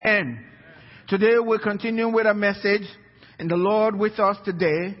Amen. Today we're continuing with a message, and the Lord with us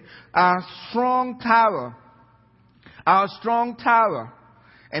today, our strong tower. Our strong tower.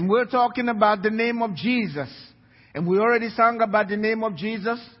 And we're talking about the name of Jesus. And we already sang about the name of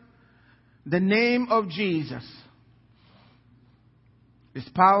Jesus. The name of Jesus. There's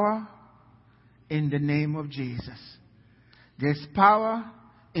power in the name of Jesus. There's power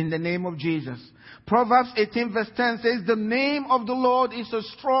in the name of Jesus. Proverbs 18 verse 10 says, the name of the Lord is a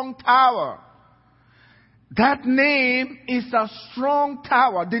strong tower. That name is a strong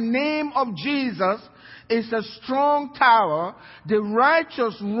tower. The name of Jesus is a strong tower. The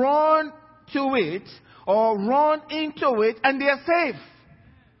righteous run to it or run into it and they are safe.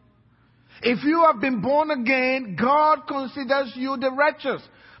 If you have been born again, God considers you the righteous.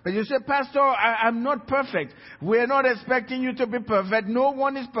 But you say, Pastor, I'm not perfect. We're not expecting you to be perfect. No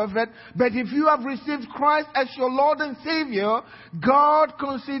one is perfect. But if you have received Christ as your Lord and Savior, God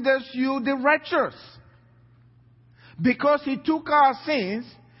considers you the righteous. Because He took our sins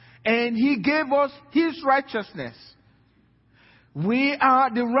and He gave us His righteousness. We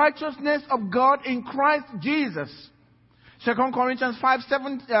are the righteousness of God in Christ Jesus. 2 Corinthians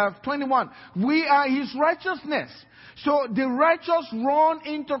 5:21. We are His righteousness. So the righteous run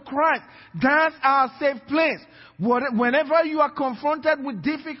into Christ. That's our safe place. Whenever you are confronted with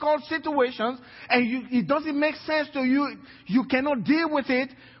difficult situations and it doesn't make sense to you, you cannot deal with it,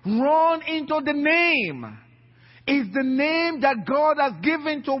 run into the name. It's the name that God has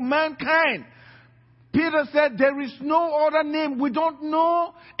given to mankind. Peter said there is no other name. We don't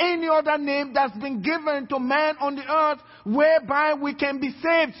know any other name that's been given to man on the earth whereby we can be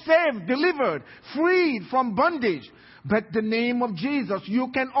saved, delivered, freed from bondage. But the name of Jesus, you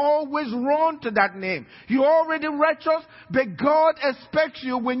can always run to that name. You're already righteous, but God expects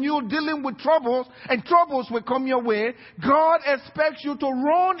you when you're dealing with troubles, and troubles will come your way, God expects you to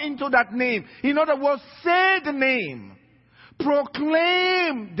run into that name. In other words, say the name.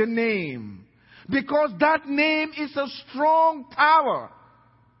 Proclaim the name. Because that name is a strong tower.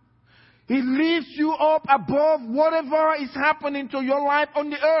 It lifts you up above whatever is happening to your life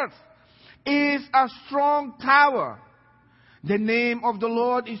on the earth. It is a strong tower. The name of the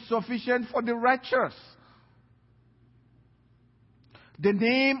Lord is sufficient for the righteous. The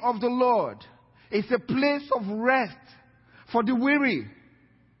name of the Lord is a place of rest for the weary.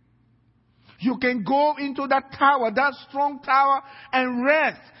 You can go into that tower, that strong tower, and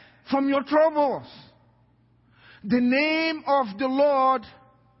rest from your troubles. The name of the Lord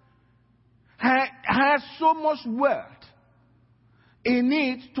has so much worth in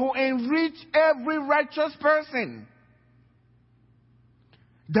it to enrich every righteous person.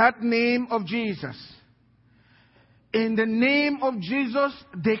 That name of Jesus. In the name of Jesus,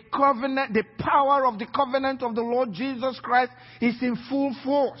 the covenant, the power of the covenant of the Lord Jesus Christ is in full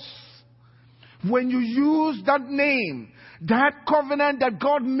force. When you use that name, that covenant that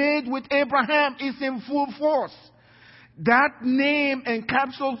God made with Abraham is in full force. That name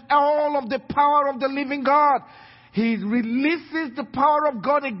encapsulates all of the power of the living God. He releases the power of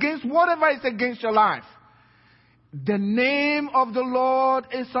God against whatever is against your life. The name of the Lord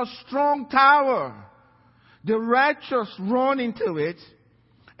is a strong tower. The righteous run into it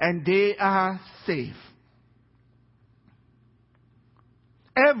and they are safe.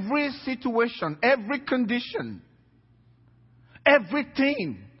 Every situation, every condition,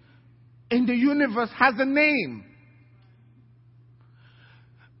 everything in the universe has a name.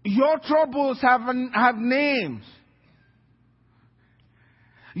 Your troubles have names.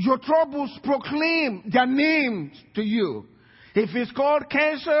 Your troubles proclaim their names to you. If it's called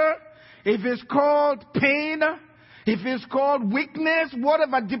cancer, if it's called pain, if it's called weakness,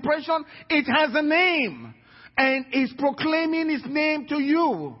 whatever, depression, it has a name. And it's proclaiming its name to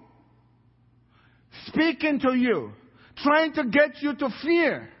you. Speaking to you. Trying to get you to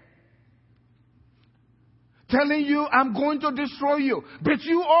fear. Telling you, I'm going to destroy you. But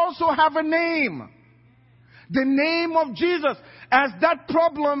you also have a name. The name of Jesus. As that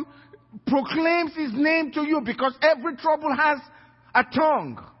problem proclaims His name to you. Because every trouble has a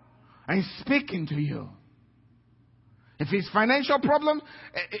tongue. And He's speaking to you. If it's financial problems,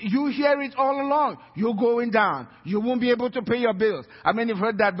 you hear it all along. You're going down. You won't be able to pay your bills. I mean, you've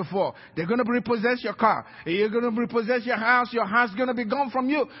heard that before. They're going to repossess your car. You're going to repossess your house. Your house is going to be gone from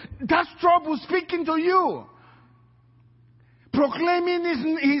you. That's trouble speaking to you.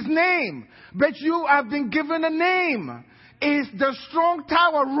 Proclaiming His name. But you have been given a name. is the strong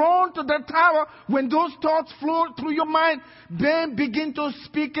tower. Run to the tower. When those thoughts flow through your mind, then begin to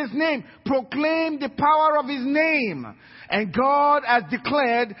speak His name. Proclaim the power of His name. And God has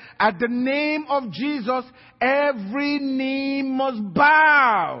declared, at the name of Jesus, every knee must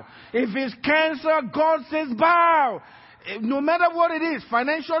bow. If it's cancer, God says bow. No matter what it is,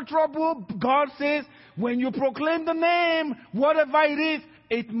 financial trouble, God says, when you proclaim the name, whatever it is,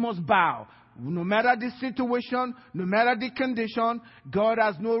 it must bow. No matter the situation, no matter the condition, God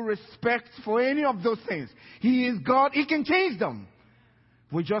has no respect for any of those things. He is God. He can change them.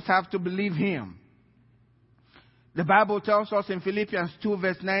 We just have to believe Him. The Bible tells us in Philippians 2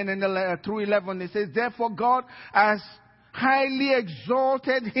 verse 9 and through 11, it says, therefore God has highly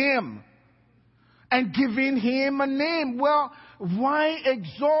exalted Him and given Him a name. Well, why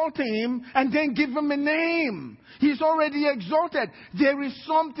exalt Him and then give Him a name? He's already exalted. There is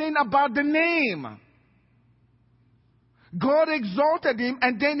something about the name. God exalted Him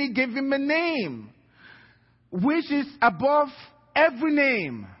and then He gave Him a name, which is above every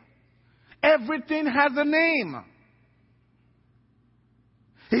name. Everything has a name.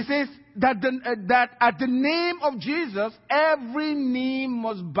 He says that at the name of Jesus, every knee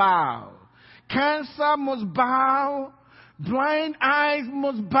must bow. Cancer must bow. Blind eyes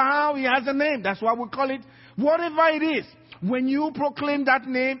must bow. He has a name. That's why we call it. Whatever it is, when you proclaim that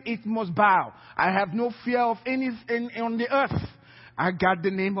name, it must bow. I have no fear of anything on the earth. I got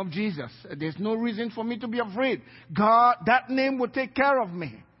the name of Jesus. There's no reason for me to be afraid. God, that name will take care of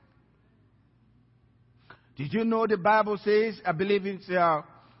me. Did you know the Bible says, I believe it's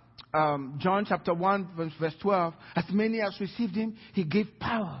John chapter 1 verse 12, as many as received Him, He gave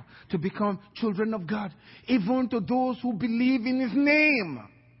power to become children of God, even to those who believe in His name.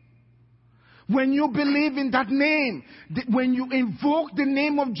 When you believe in that name, when you invoke the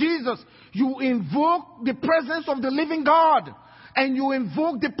name of Jesus, you invoke the presence of the living God, and you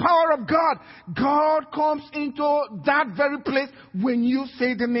invoke the power of God. God comes into that very place when you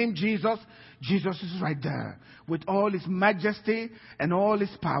say the name Jesus. Jesus is right there with all His majesty and all His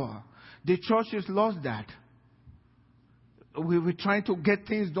power. The church has lost that. We were trying to get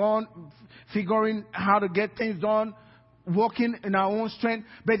things done, figuring how to get things done, walking in our own strength,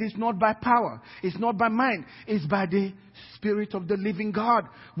 but it's not by power. It's not by mind. It's by the Spirit of the living God.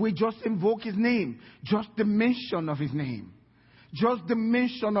 We just invoke His name. Just the mention of His name. Just the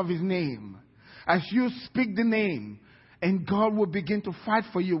mention of His name. As you speak the name, and God will begin to fight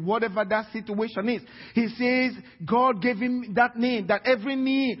for you, whatever that situation is. He says God gave Him that name, that every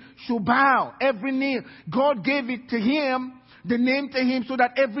knee should bow. Every knee. God gave it to Him, the name to Him, so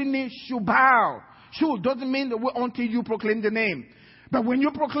that every knee should bow. Sure, doesn't mean that until you proclaim the name. But when you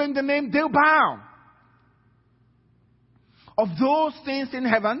proclaim the name, they'll bow. Of those things in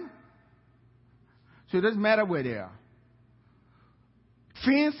heaven, so it doesn't matter where they are.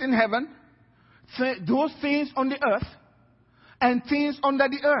 Things in heaven, those things on the earth, and things under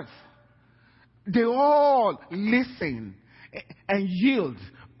the earth, they all listen and yield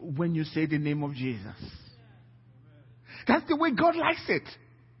when you say the name of Jesus. That's the way God likes it.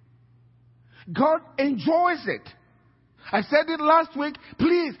 God enjoys it. I said it last week.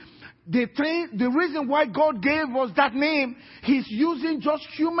 Please, the reason why God gave us that name, He's using just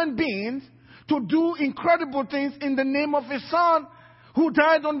human beings to do incredible things in the name of His Son who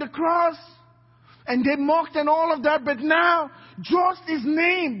died on the cross. And they mocked and all of that. But now, just His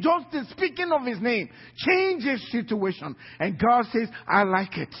name, just the speaking of His name, changes situation. And God says, I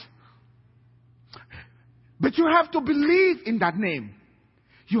like it. But you have to believe in that name.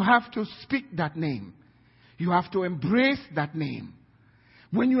 You have to speak that name. You have to embrace that name.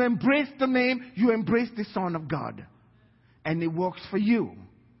 When you embrace the name, you embrace the Son of God. And it works for you.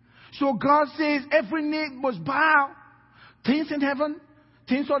 So God says every knee must bow. Things in heaven,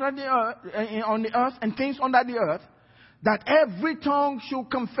 things under the earth, on the earth, and things under the earth. That every tongue should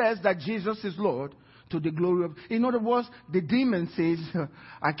confess that Jesus is Lord, to the glory of... In other words, the demon says,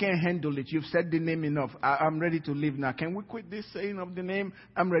 I can't handle it. You've said the name enough. I'm ready to leave now. Can we quit this saying of the name?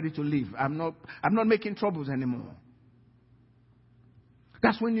 I'm ready to leave. I'm not making troubles anymore.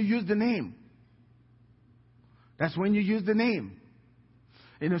 That's when you use the name. That's when you use the name.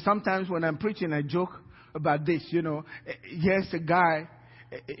 You know, sometimes when I'm preaching, I joke about this, you know. Yes, a guy,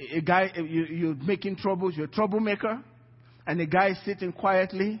 you're making troubles, you're a troublemaker, and the guy is sitting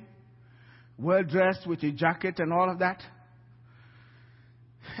quietly, well dressed with a jacket and all of that.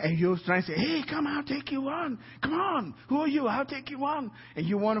 And you're trying to say, hey, come, I'll take you on. Come on, who are you? I'll take you on. And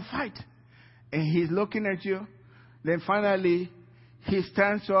you want to fight. And he's looking at you. Then finally, he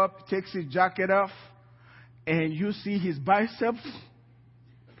stands up, takes his jacket off, and you see his biceps,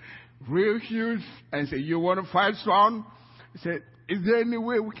 real huge, and say, you want to fight, son? He said, is there any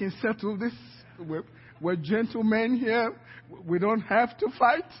way we can settle this? We're gentlemen here. We don't have to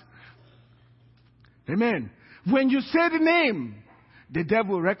fight. Amen. When you say the name, the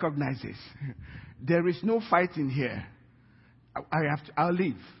devil recognizes. There is no fighting here. I'll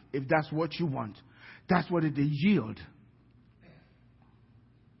leave if that's what you want. That's what they yield.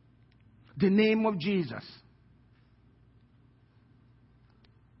 The name of Jesus.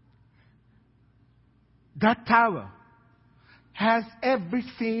 That tower has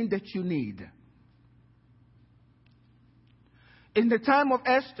everything that you need. In the time of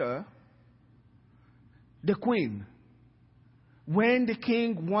Esther, the queen, when the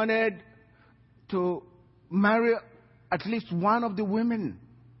king wanted to marry at least one of the women,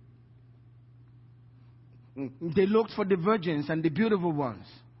 they looked for the virgins and the beautiful ones.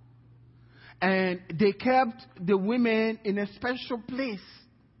 And they kept the women in a special place.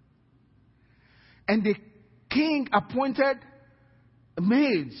 And the king appointed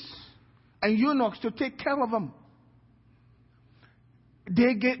maids and eunuchs to take care of them.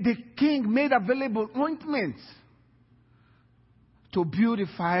 The king made available ointments to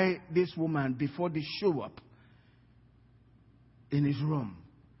beautify this woman before they show up in his room.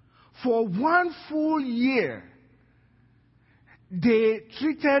 For 1 full year, they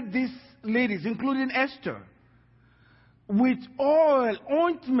treated these ladies, including Esther, with oil,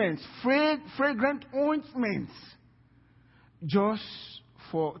 ointments, fragrant ointments, just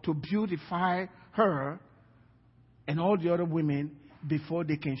to beautify her and all the other women before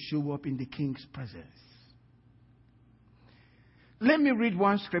they can show up in the king's presence. Let me read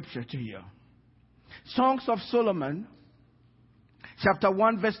one scripture to you. Songs of Solomon, chapter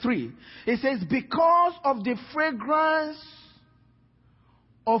 1, verse 3. It says, because of the fragrance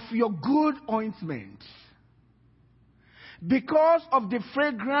of your good ointment, because of the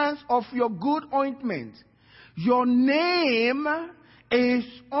fragrance of your good ointment, your name is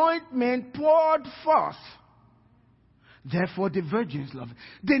ointment poured forth. Therefore the virgins love it.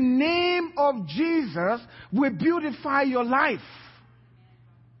 The name of Jesus will beautify your life.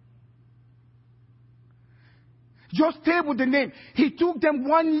 Just stay with the name. He took them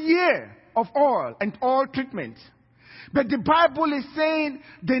 1 year of oil and oil treatment. But the Bible is saying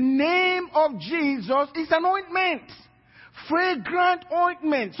the name of Jesus is an ointment. Fragrant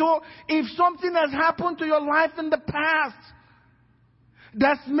ointment. So if something has happened to your life in the past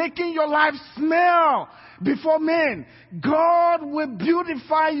that's making your life smell before men, God will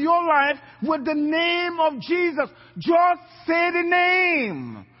beautify your life with the name of Jesus. Just say the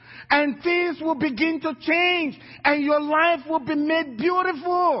name and things will begin to change and your life will be made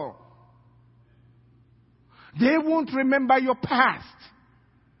beautiful. They won't remember your past.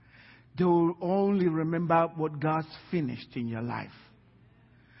 They will only remember what God's finished in your life.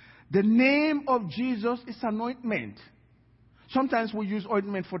 The name of Jesus is an ointment. Sometimes we use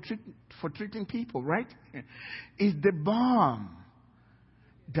ointment for treating people, right? It's the balm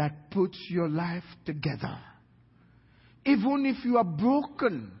that puts your life together. Even if you are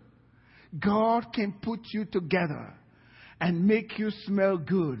broken, God can put you together and make you smell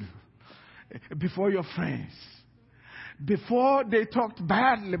good before your friends. Before they talked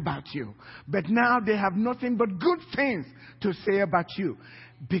badly about you, but now they have nothing but good things to say about you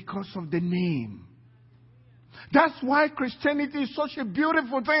because of the name. That's why Christianity is such a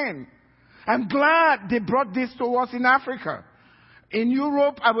beautiful thing. I'm glad they brought this to us in Africa. In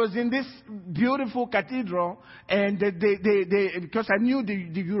Europe, I was in this beautiful cathedral, and they because I knew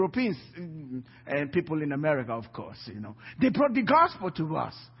the Europeans and people in America, of course, they brought the gospel to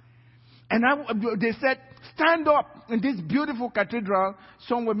us. And they said, stand up in this beautiful cathedral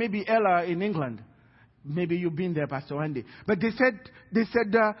somewhere, maybe Ella in England. Maybe you've been there, Pastor Andy. But they said,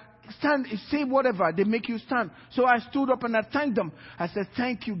 stand, say whatever, they make you stand. So I stood up and I thanked them. I said,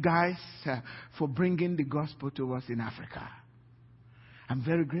 thank you guys for bringing the gospel to us in Africa. I'm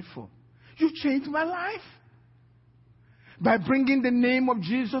very grateful. You changed my life by bringing the name of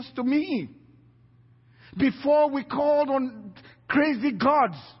Jesus to me. Before we called on crazy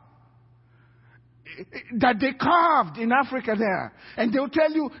gods that they carved in Africa there. And they'll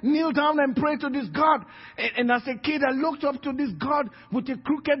tell you, kneel down and pray to this God. And as a kid, I looked up to this God with a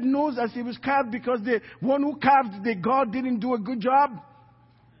crooked nose as he was carved because the one who carved the God didn't do a good job.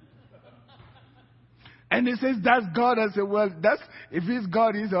 And he says, that's God. I said, well, if he's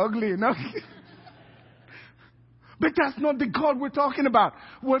God, he's ugly, But that's not the God we're talking about.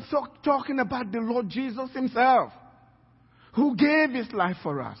 We're talking about the Lord Jesus himself, who gave his life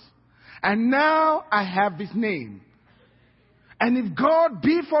for us. And now I have his name. And if God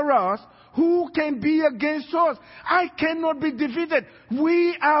be for us, who can be against us? I cannot be defeated.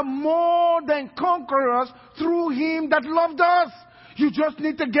 We are more than conquerors through Him that loved us. You just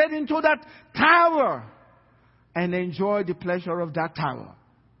need to get into that tower and enjoy the pleasure of that tower.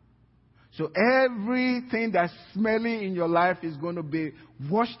 So everything that's smelly in your life is going to be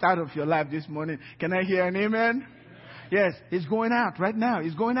washed out of your life this morning. Can I hear an amen? Yes, it's going out right now.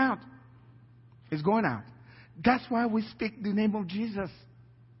 It's going out. It's going out. That's why we speak the name of Jesus.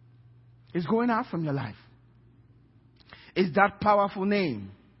 It's going out from your life. It's that powerful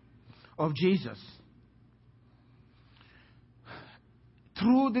name of Jesus.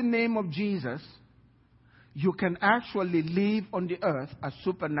 Through the name of Jesus, you can actually live on the earth a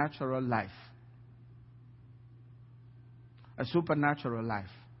supernatural life. A supernatural life.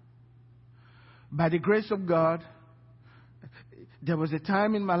 By the grace of God, there was a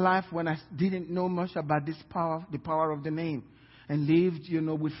time in my life when I didn't know much about this power, the power of the name, and lived,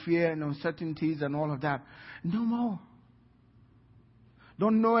 with fear and uncertainties and all of that. No more.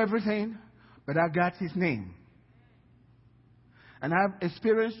 Don't know everything, but I got His name. And I've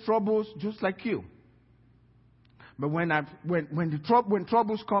experienced troubles just like you. But when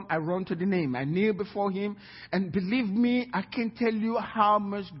troubles come, I run to the name. I kneel before Him. And believe me, I can tell you how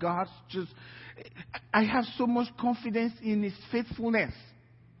much I have so much confidence in His faithfulness.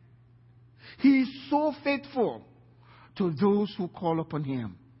 He is so faithful to those who call upon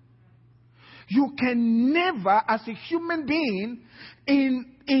Him. You can never, as a human being,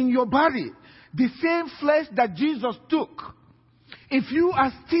 in your body, the same flesh that Jesus took, if you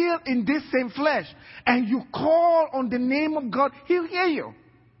are still in this same flesh and you call on the name of God, He'll hear you.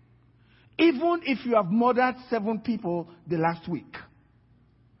 Even if you have murdered 7 people the last week.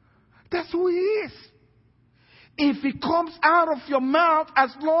 That's who He is. If it comes out of your mouth, as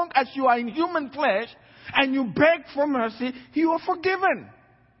long as you are in human flesh and you beg for mercy, you are forgiven.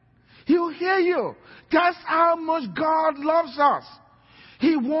 He'll hear you. That's how much God loves us.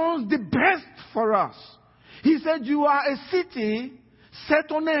 He wants the best for us. He said you are a city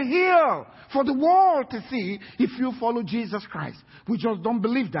set on a hill for the world to see if you follow Jesus Christ. We just don't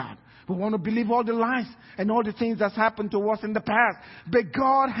believe that. We want to believe all the lies and all the things that's happened to us in the past. But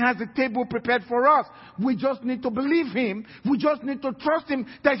God has a table prepared for us. We just need to believe Him. We just need to trust Him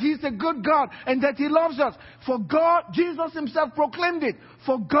that He's a good God and that He loves us. For God, Jesus Himself proclaimed it.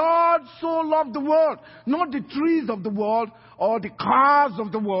 For God so loved the world, not the trees of the world or the cars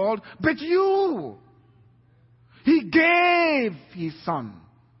of the world, but you. He gave His Son.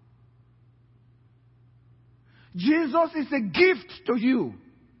 Jesus is a gift to you.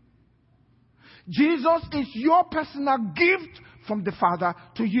 Jesus is your personal gift from the Father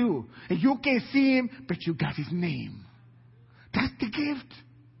to you. And you can see Him, but you got His name. That's the gift.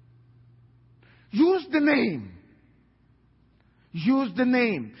 Use the name. Use the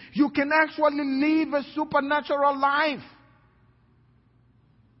name. You can actually live a supernatural life.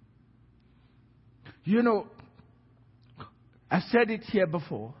 I said it here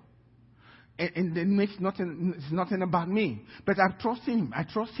before. And it makes it's nothing about me. But I trust Him. I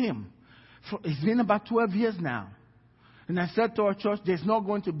trust Him. It's been about 12 years now. And I said to our church, there's not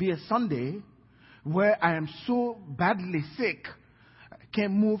going to be a Sunday where I am so badly sick, I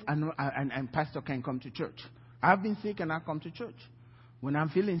can't move and pastor can't come to church. I've been sick and I come to church. When I'm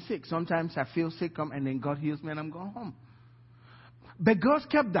feeling sick, sometimes I feel sick and then God heals me and I'm going home. But God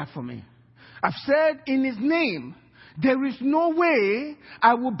kept that for me. I've said in His name, there is no way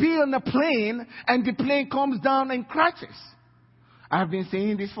I will be on a plane and the plane comes down and crashes. I've been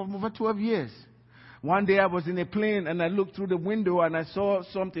saying this for over 12 years. One day I was in a plane and I looked through the window and I saw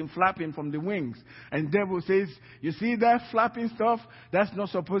something flapping from the wings. And the devil says, you see that flapping stuff? That's not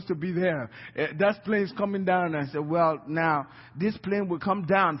supposed to be there. That plane's coming down. And I said, well, now this plane will come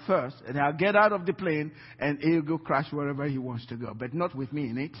down first and I'll get out of the plane and he'll go crash wherever he wants to go. But not with me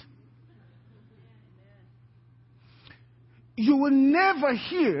in it. You will never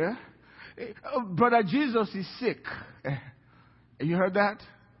hear, Brother Jesus is sick. You heard that?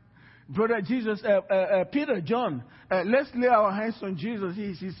 Brother Jesus, Peter, John, let's lay our hands on Jesus.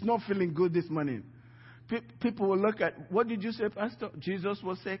 He's not feeling good this morning. People will look at, what did you say, Pastor? Jesus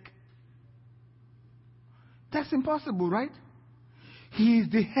was sick? That's impossible, right? He is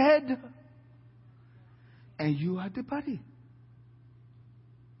the head and you are the body.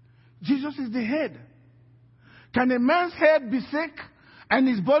 Jesus is the head. Can a man's head be sick and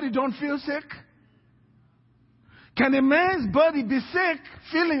his body don't feel sick? Can a man's body be sick,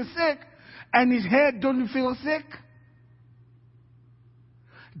 feeling sick, and his head doesn't feel sick?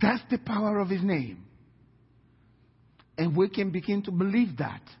 That's the power of His name. And we can begin to believe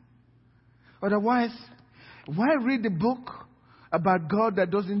that. Otherwise, why read a book about God that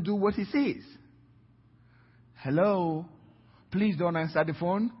doesn't do what He says? Hello? Please don't answer the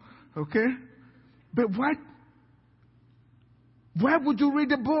phone, okay? But Why would you read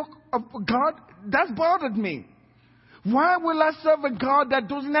the book of God? That's bothered me. Why will I serve a God that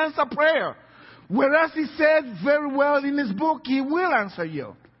doesn't answer prayer? Whereas he said very well in his book, he will answer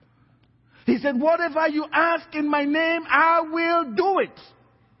you. He said, whatever you ask in my name, I will do it.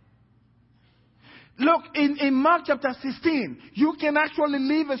 Look, in Mark chapter 16, you can actually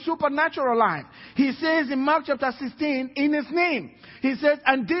live a supernatural life. He says in Mark chapter 16, in his name, he says,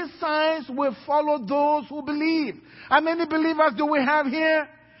 and these signs will follow those who believe. How many believers do we have here?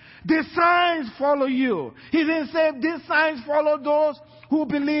 These signs follow you. He didn't say these signs follow those who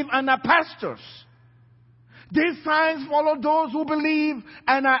believe and are pastors. These signs follow those who believe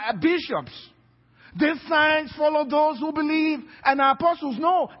and are bishops. These signs follow those who believe and are apostles.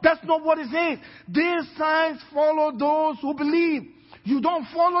 No, that's not what it says. These signs follow those who believe. You don't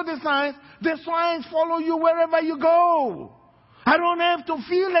follow the signs follow you wherever you go. I don't have to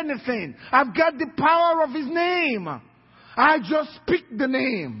feel anything. I've got the power of his name. I just speak the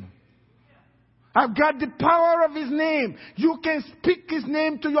name. I've got the power of his name. You can speak his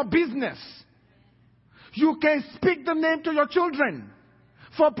name to your business. You can speak the name to your children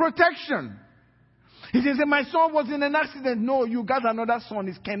for protection. He says, my son was in an accident. No, you got another son.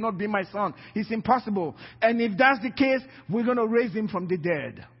 It cannot be my son. It's impossible. And if that's the case, we're going to raise him from the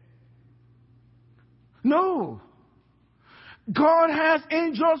dead. No. God has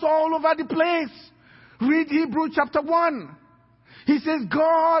angels all over the place. Read Hebrews chapter 1. He says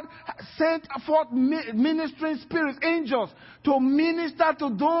God sent forth ministering spirits, angels, to minister to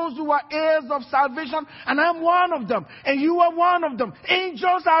those who are heirs of salvation. And I'm one of them. And you are one of them.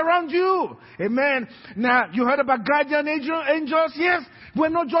 Angels are around you. Amen. Now, you heard about guardian angels? Yes. We're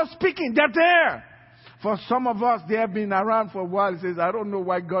not just speaking. They're there. For some of us, they have been around for a while. He says, I don't know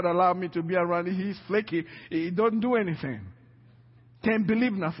why God allowed me to be around. He's flaky. He doesn't do anything. Can't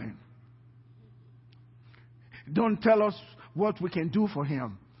believe nothing. Don't tell us what we can do for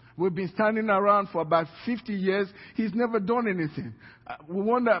him. We've been standing around for about 50 years. He's never done anything. We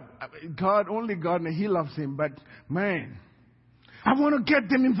wonder, God, only God, and he loves him. But man, I want to get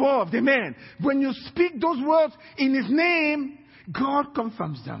them involved. Amen. When you speak those words in his name, God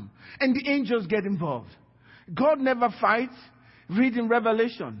confirms them. And the angels get involved. God never fights. Read in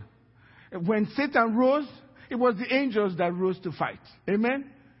Revelation. When Satan rose, it was the angels that rose to fight. Amen.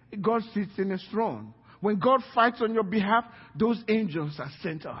 God sits in his throne. When God fights on your behalf, those angels are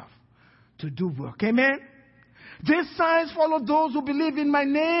sent off to do work. Amen? These signs follow those who believe in my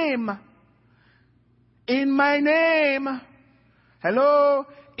name. In my name. Hello?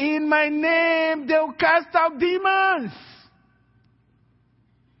 In my name, they'll cast out demons.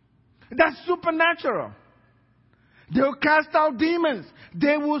 That's supernatural. They'll cast out demons.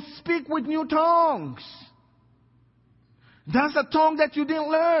 They will speak with new tongues. That's a tongue that you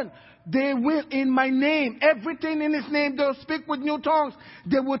didn't learn. They will, in my name, everything in his name, they'll speak with new tongues.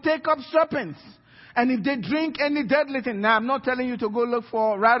 They will take up serpents. And if they drink any deadly thing, now I'm not telling you to go look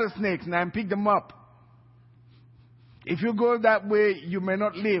for rattlesnakes now and pick them up. If you go that way, you may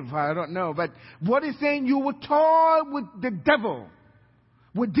not live. I don't know. But what he's saying, you will toy with the devil,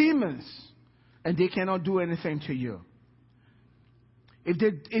 with demons, and they cannot do anything to you.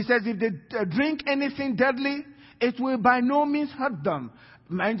 It says if they drink anything deadly, it will by no means hurt them.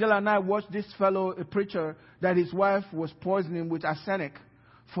 Angela and I watched this fellow, a preacher, that his wife was poisoning with arsenic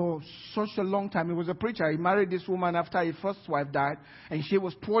for such a long time. He was a preacher. He married this woman after his first wife died, and she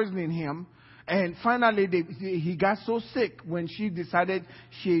was poisoning him. And finally, he got so sick when she decided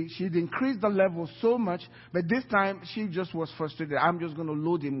she'd increased the level so much, but this time she just was frustrated. I'm just going to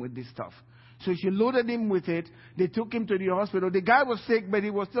load him with this stuff. So she loaded him with it. They took him to the hospital. The guy was sick, but he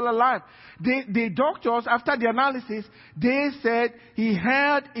was still alive. The doctors, after the analysis, they said he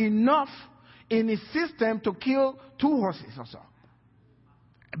had enough in his system to kill 2 horses or so.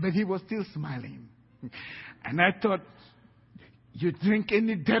 But he was still smiling. And I thought, you drink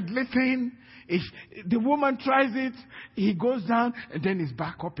any deadly thing? If the woman tries it, he goes down, and then he's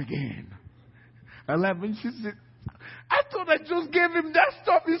back up again. 11, she said, I thought I just gave him that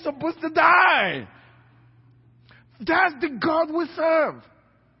stuff. He's supposed to die. That's the God we serve.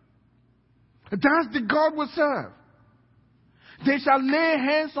 That's the God we serve. They shall lay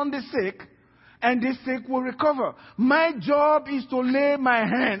hands on the sick, and the sick will recover. My job is to lay my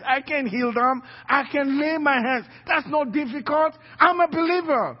hands. I can heal them. I can lay my hands. That's not difficult. I'm a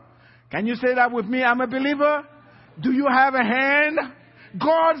believer. Can you say that with me? I'm a believer. Do you have a hand?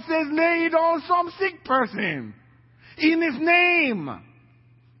 God says lay it on some sick person. In his name.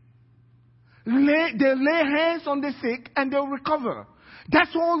 They lay hands on the sick and they'll recover.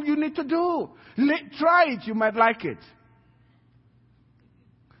 That's all you need to do. Try it. You might like it.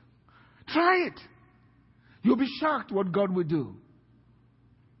 Try it. You'll be shocked what God will do.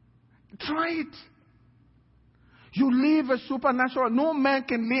 Try it. You live a supernatural. No man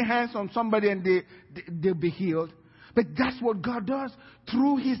can lay hands on somebody and they'll be healed. But that's what God does.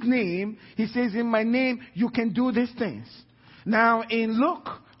 Through His name, He says, in my name, you can do these things. Now, in Luke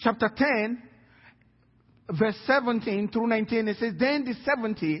chapter 10, verse 17 through 19, it says, then the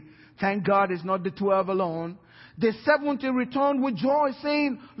 70, thank God it's not the 12 alone, the 70 returned with joy,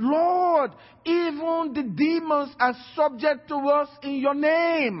 saying, Lord, even the demons are subject to us in your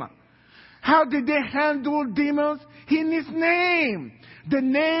name. How did they handle demons? In His name. The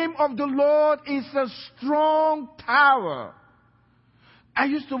name of the Lord is a strong tower. I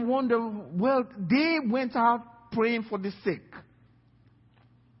used to wonder, well, they went out praying for the sick.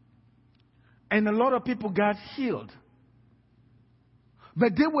 And a lot of people got healed.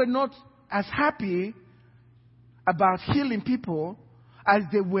 But they were not as happy about healing people as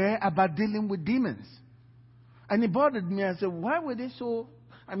they were about dealing with demons. And it bothered me. I said, why were they so...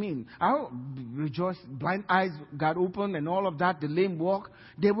 I rejoiced. Blind eyes got opened and all of that. The lame walk.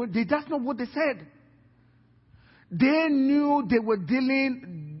 That's not what they said. They knew they were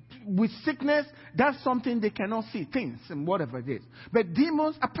dealing with sickness. That's something they cannot see. Things and whatever it is. But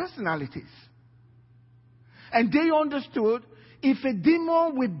demons are personalities. And they understood if a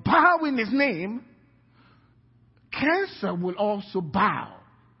demon will bow in His name, cancer will also bow.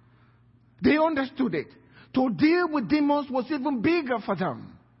 They understood it. To deal with demons was even bigger for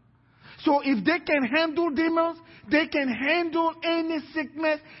them. So if they can handle demons, they can handle any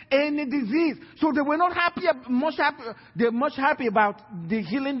sickness, any disease. So they were not much happy about the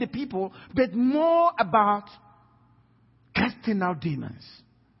healing the people, but more about casting out demons.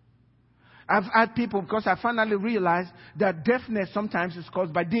 I've had people, because I finally realized that deafness sometimes is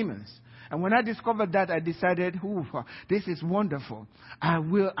caused by demons. And when I discovered that, I decided, this is wonderful.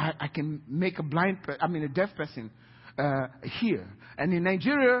 I can make a deaf person hear. And in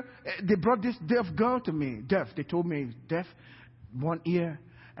Nigeria, they brought this deaf girl to me. Deaf. They told me deaf, one ear.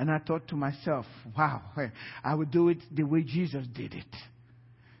 And I thought to myself, wow, I would do it the way Jesus did it.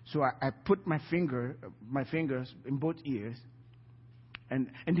 So I put my fingers in both ears. And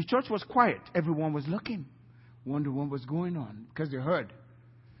the church was quiet. Everyone was looking, wondering what was going on, because they heard.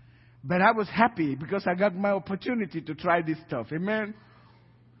 But I was happy because I got my opportunity to try this stuff. Amen.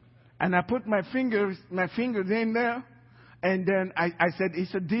 And I put my fingers in there. And then I said,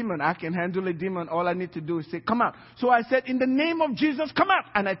 it's a demon. I can handle a demon. All I need to do is say, come out. So I said, in the name of Jesus, come out.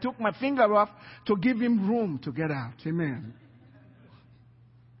 And I took my finger off to give him room to get out. Amen.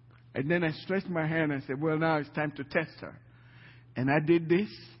 And then I stretched my hand and said, well, now it's time to test her. And I did this.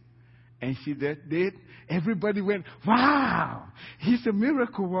 And she did. Everybody went, wow, he's a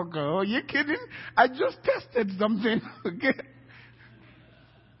miracle worker. Oh, you kidding? I just tested something. Okay.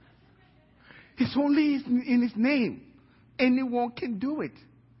 It's only in His name. Anyone can do it.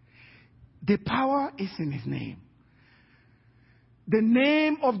 The power is in His name. The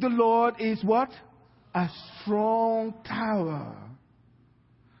name of the Lord is what? A strong tower.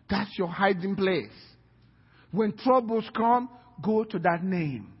 That's your hiding place. When troubles come, go to that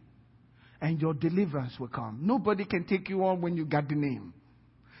name. And your deliverance will come. Nobody can take you on when you got the name.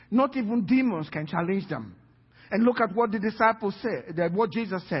 Not even demons can challenge them. And look at what the disciples said, what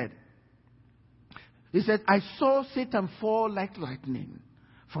Jesus said. He said, I saw Satan fall like lightning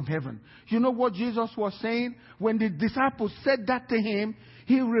from heaven. You know what Jesus was saying? When the disciples said that to Him,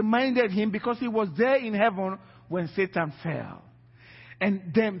 He reminded him, because He was there in heaven when Satan fell.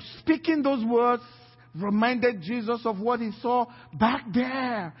 And them speaking those words reminded Jesus of what He saw back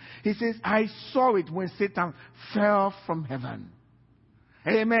there. He says, I saw it when Satan fell from heaven.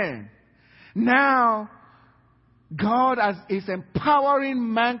 Amen. Now, God is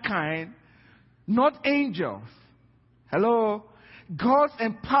empowering mankind, not angels. Hello? God's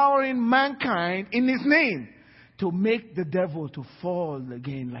empowering mankind in His name to make the devil to fall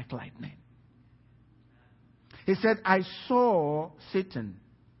again like lightning. He said, I saw Satan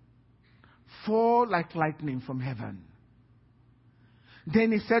fall like lightning from heaven.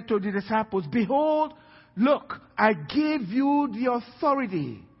 Then He said to the disciples, behold, look, I give you the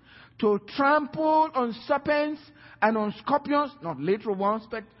authority to trample on serpents and on scorpions, not literal ones,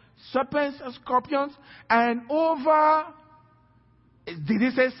 but serpents and scorpions, and over, did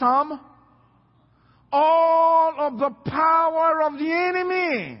He say some? All of the power of the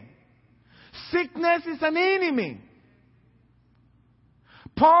enemy. Sickness is an enemy.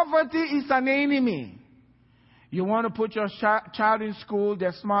 Poverty is an enemy. You want to put your child in school,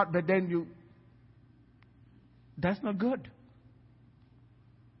 they're smart, but then that's not good.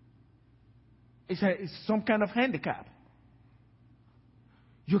 It's some kind of handicap.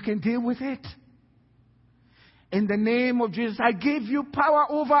 You can deal with it. In the name of Jesus, I give you power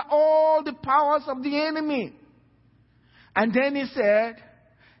over all the powers of the enemy. And then he said,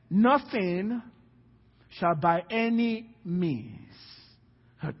 nothing shall by any means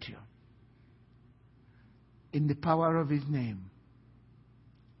hurt you. In the power of his name.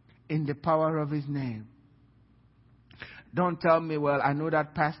 In the power of his name. Don't tell me, well, I know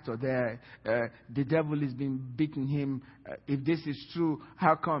that pastor there, the devil has been beating him. If this is true,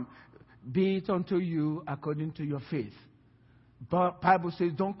 how come? Be it unto you according to your faith. But Bible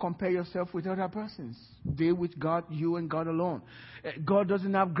says don't compare yourself with other persons. Deal with God, you and God alone. God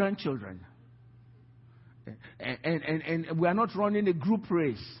doesn't have grandchildren. And we are not running a group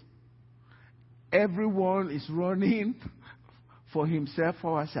race. Everyone is running for himself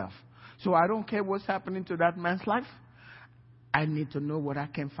or herself. So I don't care what's happening to that man's life. I need to know what I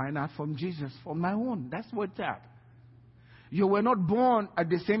can find out from Jesus for my own. That's what's up. You were not born at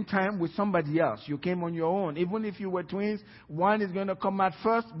the same time with somebody else. You came on your own. Even if you were twins, one is going to come out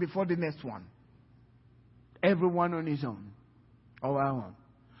first before the next one. Everyone on his own. Or our own.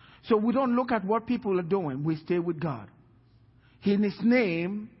 So we don't look at what people are doing. We stay with God. In his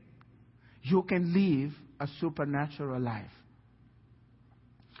name, you can live a supernatural life.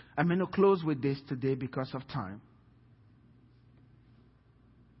 I'm going to close with this today because of time.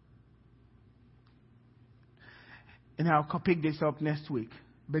 And I'll pick this up next week.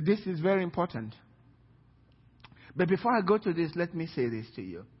 But this is very important. But before I go to this, let me say this to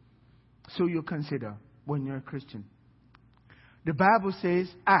you. So you consider when you're a Christian. The Bible says,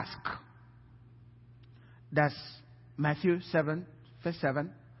 ask. That's Matthew 7, verse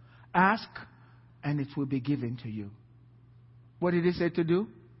 7. Ask, and it will be given to you. What did he say to do?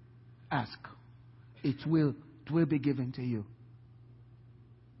 Ask. It will be given to you.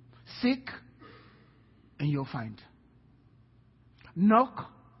 Seek, and you'll find. Knock,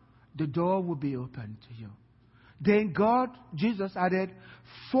 the door will be open to you. Then Jesus added,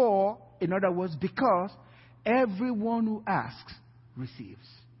 for, in other words, because everyone who asks receives.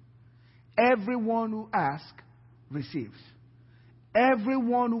 Everyone who asks receives.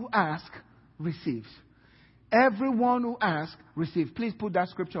 Everyone who asks receives. Everyone who asks receives. Please put that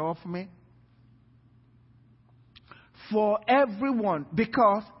scripture up for me. For everyone,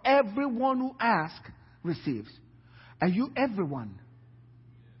 because everyone who asks receives. Are you everyone?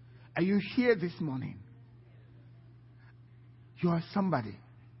 Are you here this morning? You are somebody.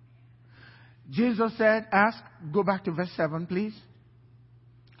 Jesus said, ask. Go back to verse 7, please.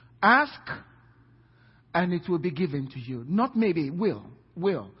 Ask, and it will be given to you. Not maybe, will.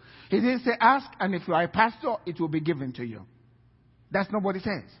 He didn't say ask, and if you are a pastor, it will be given to you. That's not what he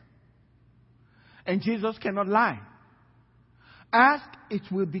says. And Jesus cannot lie. Ask, it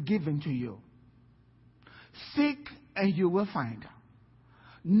will be given to you. Seek, and you will find.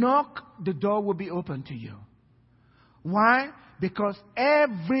 Knock, the door will be open to you. Why? Because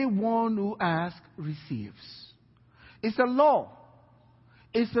everyone who asks receives. It's a law.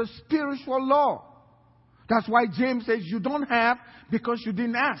 It's a spiritual law. That's why James says you don't have because you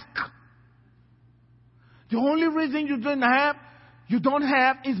didn't ask. The only reason you don't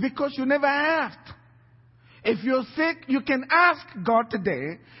have is because you never asked. If you're sick, you can ask God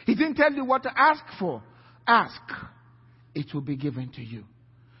today. He didn't tell you what to ask for. Ask. It will be given to you.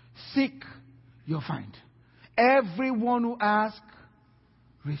 Seek, you'll find. Everyone who asks,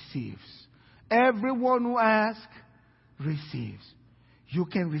 receives. Everyone who asks, receives. You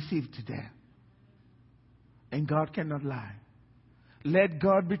can receive today. And God cannot lie. Let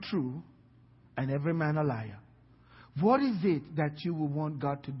God be true and every man a liar. What is it that you will want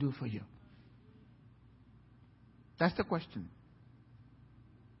God to do for you? That's the question.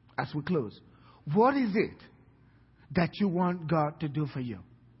 As we close. What is it that you want God to do for you?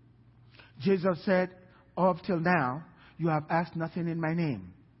 Jesus said, up till now, you have asked nothing in my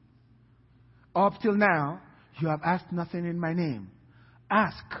name. Up till now, you have asked nothing in my name.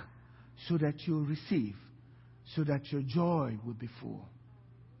 Ask so that you'll receive, so that your joy will be full.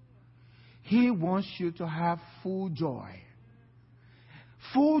 He wants you to have full joy.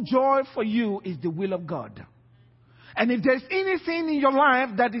 Full joy for you is the will of God. And if there's anything in your life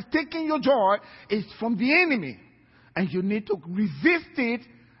that is taking your joy, it's from the enemy. And you need to resist it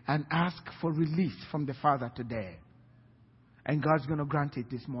and ask for release from the Father today. And God's going to grant it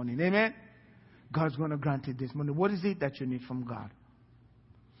this morning. Amen? God's going to grant it this morning. What is it that you need from God?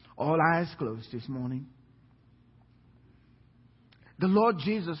 All eyes closed this morning. The Lord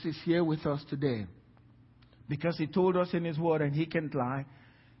Jesus is here with us today because He told us in His Word, and He can't lie,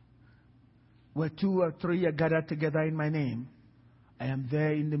 where 2 or 3 are gathered together in my name, I am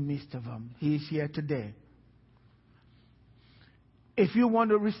there in the midst of them. He is here today. If you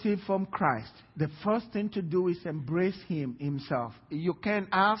want to receive from Christ, the first thing to do is embrace Him Himself. You can't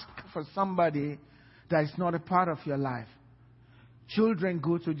ask for somebody that is not a part of your life. Children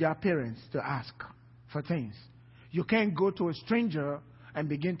go to their parents to ask for things. You can't go to a stranger and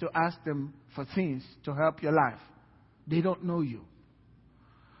begin to ask them for things to help your life. They don't know you.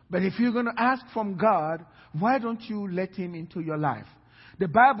 But if you're going to ask from God, why don't you let Him into your life? The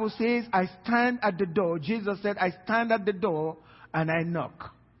Bible says, I stand at the door. Jesus said, I stand at the door and I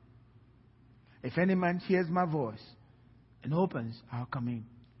knock. If any man hears my voice and opens, I'll come in.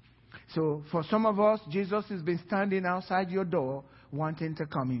 So for some of us, Jesus has been standing outside your door wanting to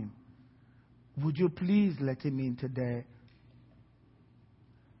come in. Would you please let Him in today?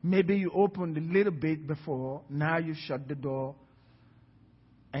 Maybe you opened a little bit before. Now you shut the door.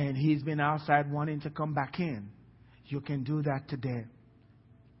 And He's been outside wanting to come back in. You can do that today.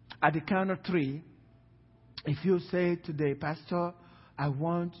 At the count of 3, if you say today, Pastor, I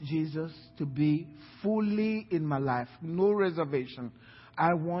want Jesus to be fully in my life. No reservation.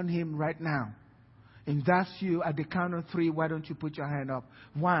 I want Him right now. If that's you, at the count of 3, why don't you put your hand up?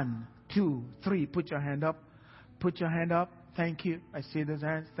 1, 2, 3. Put your hand up. Put your hand up. Thank you. I see those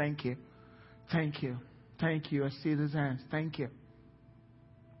hands. Thank you. Thank you. Thank you. I see those hands. Thank you.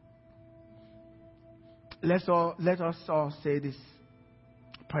 Let us all say this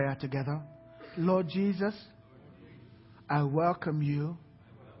prayer together. Lord Jesus, I welcome you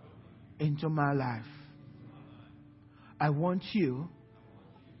into my life. I want you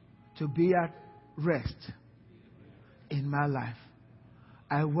to be at rest in my life.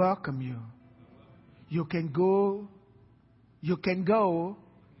 I welcome you. You can go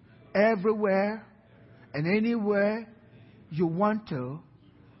everywhere and anywhere you want to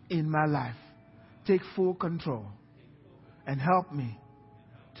in my life. Take full control and help me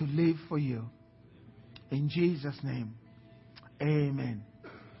to live for you. In Jesus' name, amen.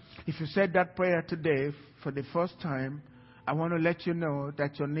 If you said that prayer today for the first time, I want to let you know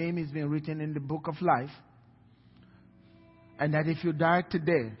that your name has been written in the book of life. And that if you died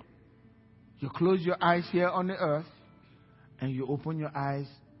today, you close your eyes here on the earth and you open your eyes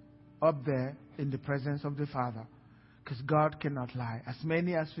up there in the presence of the Father. Because God cannot lie. As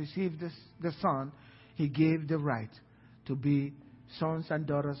many as received the Son, He gave the right to be sons and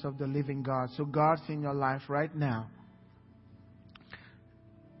daughters of the living God. So God's in your life right now.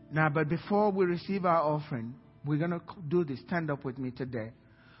 Now, but before we receive our offering, we're going to do this. Stand up with me today.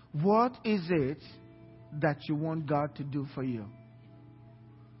 What is it that you want God to do for you?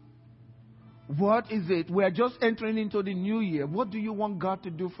 What is it? We are just entering into the new year. What do you want God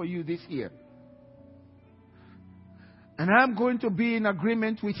to do for you this year? And I'm going to be in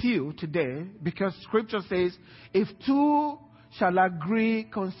agreement with you today because Scripture says, if 2 shall agree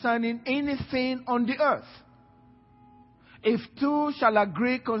concerning anything on the earth, if 2 shall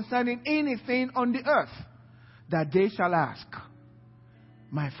agree concerning anything on the earth, that they shall ask,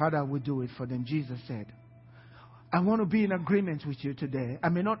 my Father will do it for them, Jesus said. I want to be in agreement with you today. I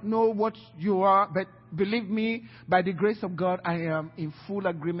may not know what you are, but believe me, by the grace of God, I am in full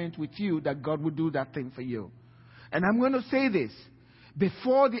agreement with you that God will do that thing for you. And I'm going to say this.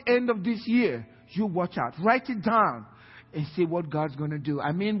 Before the end of this year, you watch out. Write it down and see what God's going to do.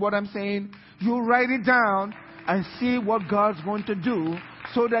 I mean what I'm saying. You write it down and see what God's going to do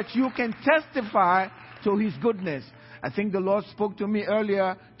so that you can testify to His goodness. I think the Lord spoke to me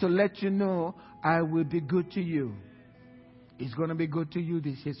earlier to let you know I will be good to you. He's going to be good to you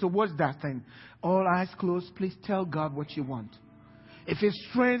this year. So what's that thing? All eyes closed. Please tell God what you want. If it's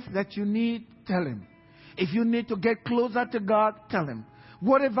strength that you need, tell Him. If you need to get closer to God, tell Him.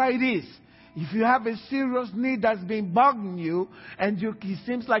 Whatever it is, if you have a serious need that's been bugging you and it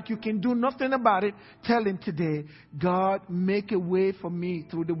seems like you can do nothing about it, tell Him today, God, make a way for me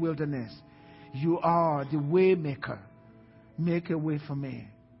through the wilderness. You are the way maker. Make a way for me.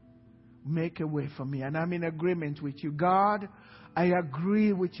 Make a way for me. And I'm in agreement with you. God, I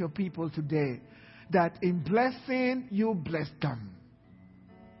agree with your people today that in blessing, you bless them.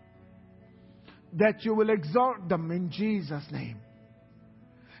 That you will exalt them in Jesus' name.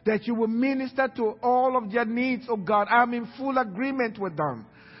 That you will minister to all of their needs, oh God. I'm in full agreement with them.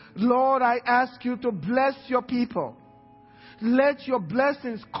 Lord, I ask you to bless your people. Let your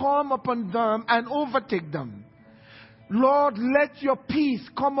blessings come upon them and overtake them. Lord, let your peace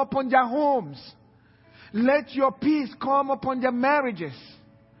come upon their homes. Let your peace come upon their marriages.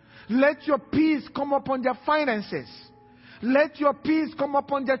 Let your peace come upon their finances. Let your peace come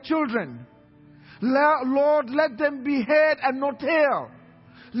upon their children. Lord, let them be head and not tail.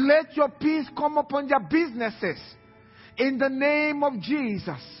 Let your peace come upon their businesses. In the name of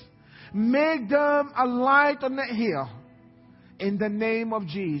Jesus. Make them a light on the hill. in the name of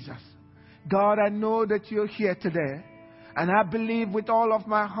Jesus. God, I know that you're here today. And I believe with all of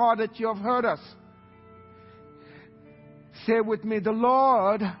my heart that you have heard us. Say with me, the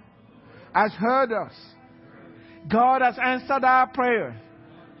Lord has heard us. God has answered our prayer.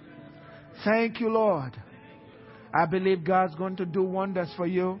 Thank you, Lord. I believe God's going to do wonders for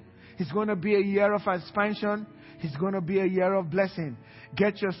you. It's going to be a year of expansion. It's going to be a year of blessing.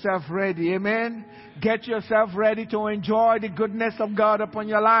 Get yourself ready. Amen. Get yourself ready to enjoy the goodness of God upon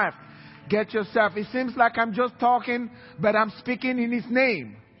your life. Get yourself. It seems like I'm just talking, but I'm speaking in His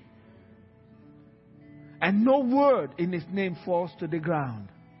name. And no word in His name falls to the ground.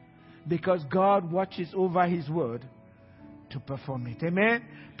 Because God watches over His word to perform it. Amen.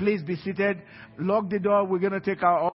 Please be seated. Lock the door. We're going to take our